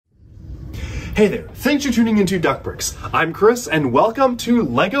Hey there, thanks for tuning into Duckbricks. I'm Chris and welcome to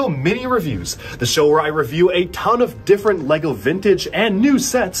LEGO Mini Reviews, the show where I review a ton of different LEGO vintage and new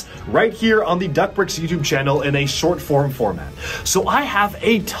sets right here on the Duckbricks YouTube channel in a short form format. So I have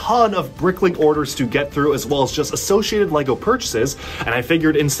a ton of Bricklink orders to get through as well as just associated LEGO purchases, and I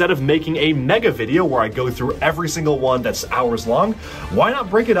figured instead of making a mega video where I go through every single one that's hours long, why not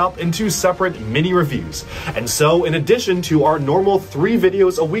break it up into separate mini reviews? And so in addition to our normal 3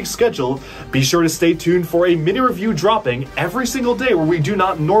 videos a week schedule, be sure to stay tuned for a mini review dropping every single day where we do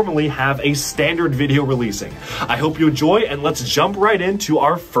not normally have a standard video releasing. I hope you enjoy, and let's jump right into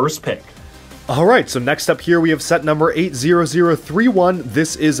our first pick. Alright, so next up here we have set number 80031.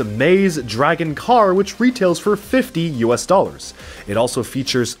 This is May's Dragon Car, which retails for $50 US. It also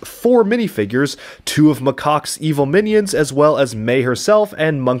features 4 minifigures, 2 of Macaque's evil minions, as well as May herself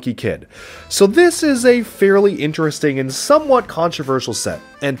and Monkie Kid. So this is a fairly interesting and somewhat controversial set,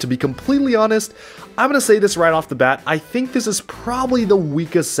 and to be completely honest, I'm going to say this right off the bat, I think this is probably the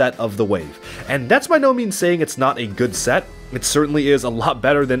weakest set of the wave. And that's by no means saying it's not a good set. It certainly is a lot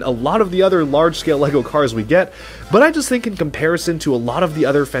better than a lot of the other large-scale LEGO cars we get, but I just think in comparison to a lot of the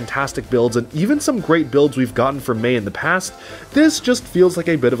other fantastic builds and even some great builds we've gotten from May in the past, this just feels like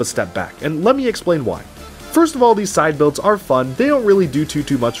a bit of a step back, and let me explain why. First of all, these side builds are fun. They don't really do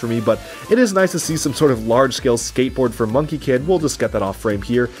too much for me, but it is nice to see some sort of large-scale skateboard for Monkie Kid. We'll just get that off frame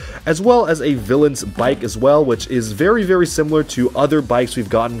here, as well as a villain's bike as well, which is very similar to other bikes we've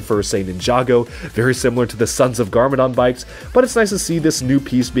gotten for, say, Ninjago, very similar to the Sons of Garmadon bikes, but it's nice to see this new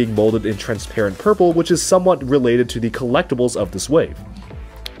piece being molded in transparent purple, which is somewhat related to the collectibles of this wave.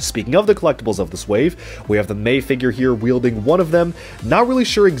 Speaking of the collectibles of this wave, we have the May figure here wielding one of them. Not really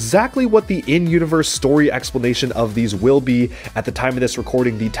sure exactly what the in-universe story explanation of these will be. At the time of this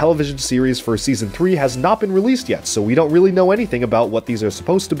recording, the television series for Season 3 has not been released yet, so we don't really know anything about what these are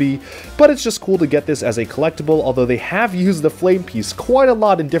supposed to be, but it's just cool to get this as a collectible, although they have used the flame piece quite a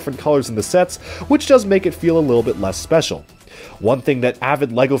lot in different colors in the sets, which does make it feel a little bit less special. One thing that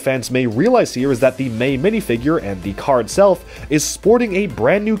avid LEGO fans may realize here is that the May minifigure and the car itself is sporting a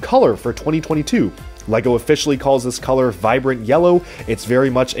brand new color for 2022. LEGO officially calls this color Vibrant Yellow. It's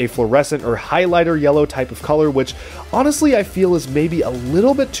very much a fluorescent or highlighter yellow type of color, which honestly I feel is maybe a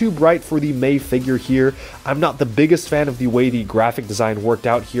little bit too bright for the May figure here. I'm not the biggest fan of the way the graphic design worked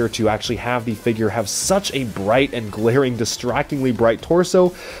out here to actually have the figure have such a bright and glaring, distractingly bright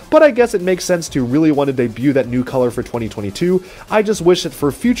torso, but I guess it makes sense to really want to debut that new color for 2022. I just wish that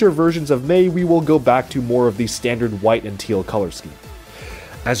for future versions of May we will go back to more of the standard white and teal color scheme.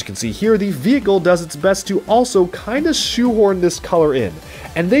 As you can see here, the vehicle does its best to also kinda shoehorn this color in,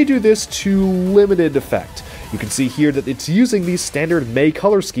 and they do this to limited effect. You can see here that it's using the standard May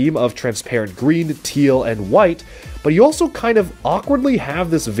color scheme of transparent green, teal, and white, but you also kind of awkwardly have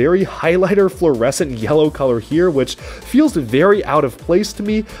this very highlighter fluorescent yellow color here, which feels very out of place to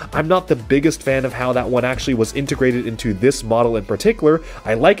me. I'm not the biggest fan of how that one actually was integrated into this model in particular.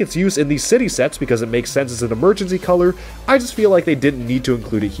 I like its use in these city sets because it makes sense as an emergency color. I just feel like they didn't need to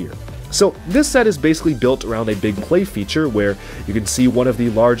include it here. So this set is basically built around a big play feature where you can see one of the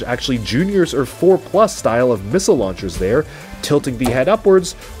large, actually juniors or 4+ style of missile launchers there. Tilting the head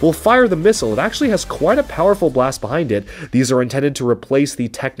upwards will fire the missile. It actually has quite a powerful blast behind it. These are intended to replace the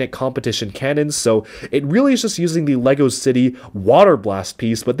Technic competition cannons, so it really is just using the LEGO City water blast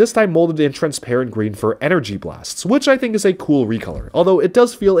piece, but this time molded in transparent green for energy blasts, which I think is a cool recolor, although it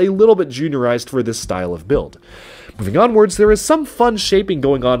does feel a little bit juniorized for this style of build. Moving onwards, there is some fun shaping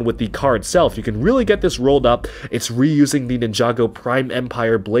going on with the car itself. You can really get this rolled up. It's reusing the Ninjago Prime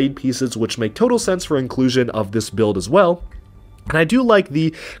Empire blade pieces, which make total sense for inclusion of this build as well. And I do like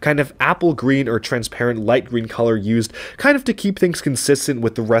the kind of apple green or transparent light green color used kind of to keep things consistent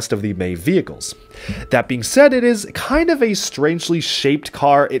with the rest of the May vehicles. That being said, it is kind of a strangely shaped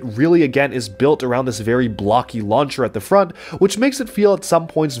car. It really, again, is built around this very blocky launcher at the front, which makes it feel at some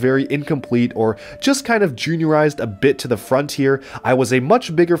points very incomplete or just kind of juniorized a bit to the front here. I was a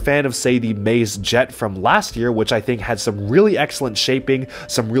much bigger fan of, say, the May's jet from last year, which I think had some really excellent shaping,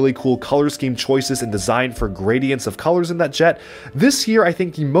 some really cool color scheme choices and design for gradients of colors in that jet. This year, I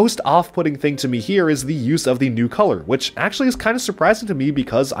think the most off-putting thing to me here is the use of the new color, which actually is kind of surprising to me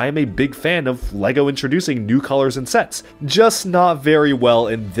because I am a big fan of LEGO introducing new colors in sets, just not very well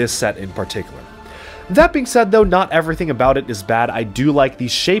in this set in particular. That being said though, not everything about it is bad. I do like the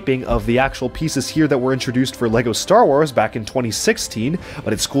shaping of the actual pieces here that were introduced for LEGO Star Wars back in 2016,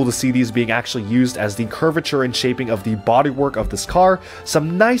 but it's cool to see these being actually used as the curvature and shaping of the bodywork of this car.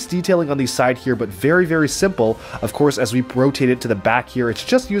 Some nice detailing on the side here, but very, very simple. Of course, as we rotate it to the back here, it's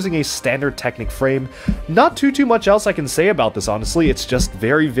just using a standard Technic frame. Not too much else I can say about this, honestly. It's just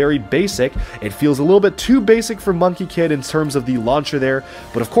very, very basic. It feels a little bit too basic for Monkie Kid in terms of the launcher there,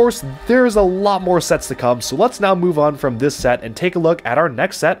 but of course, there's a lot more sets to come, so let's now move on from this set and take a look at our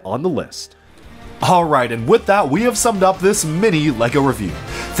next set on the list. Alright, and with that, we have summed up this mini LEGO review.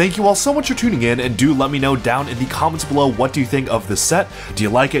 Thank you all so much for tuning in, and do let me know down in the comments below what do you think of this set. Do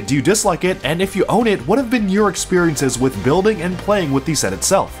you like it? Do you dislike it? And if you own it, what have been your experiences with building and playing with the set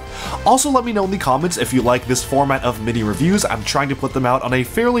itself? Also, let me know in the comments if you like this format of mini reviews. I'm trying to put them out on a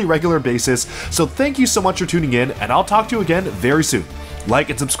fairly regular basis, so thank you so much for tuning in, and I'll talk to you again very soon.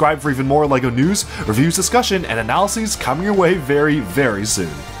 Like and subscribe for even more LEGO news, reviews, discussion, and analyses coming your way very, very soon.